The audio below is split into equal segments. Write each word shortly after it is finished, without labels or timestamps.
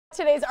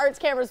Today's Arts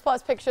Cameras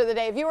Plus picture of the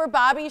day. Viewer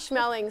Bobby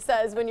Schmeling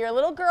says when your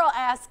little girl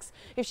asks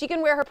if she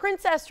can wear her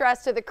princess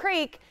dress to the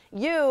creek,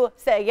 you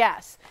say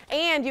yes.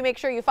 And you make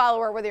sure you follow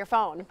her with your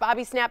phone.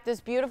 Bobby snapped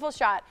this beautiful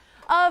shot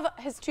of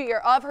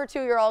her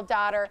two-year-old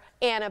daughter,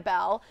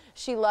 Annabelle.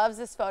 She loves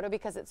this photo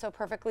because it so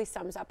perfectly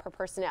sums up her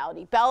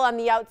personality. Belle on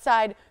the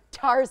outside,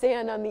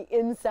 Tarzan on the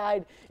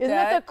inside. Isn't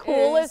that the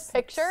coolest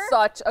picture?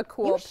 Such a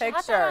cool picture. You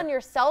shot that on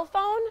your cell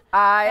phone?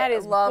 That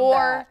is love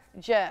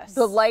gorgeous.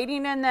 The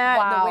lighting in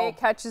that, the way it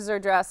catches her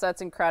dress,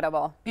 that's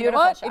incredible.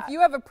 Beautiful shot. If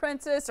you have a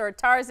princess or a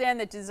Tarzan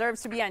that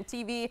deserves to be on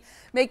TV,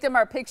 make them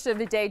our picture of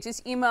the day.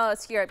 Just email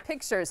us here at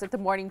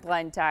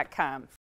pictures@themorningblend.com.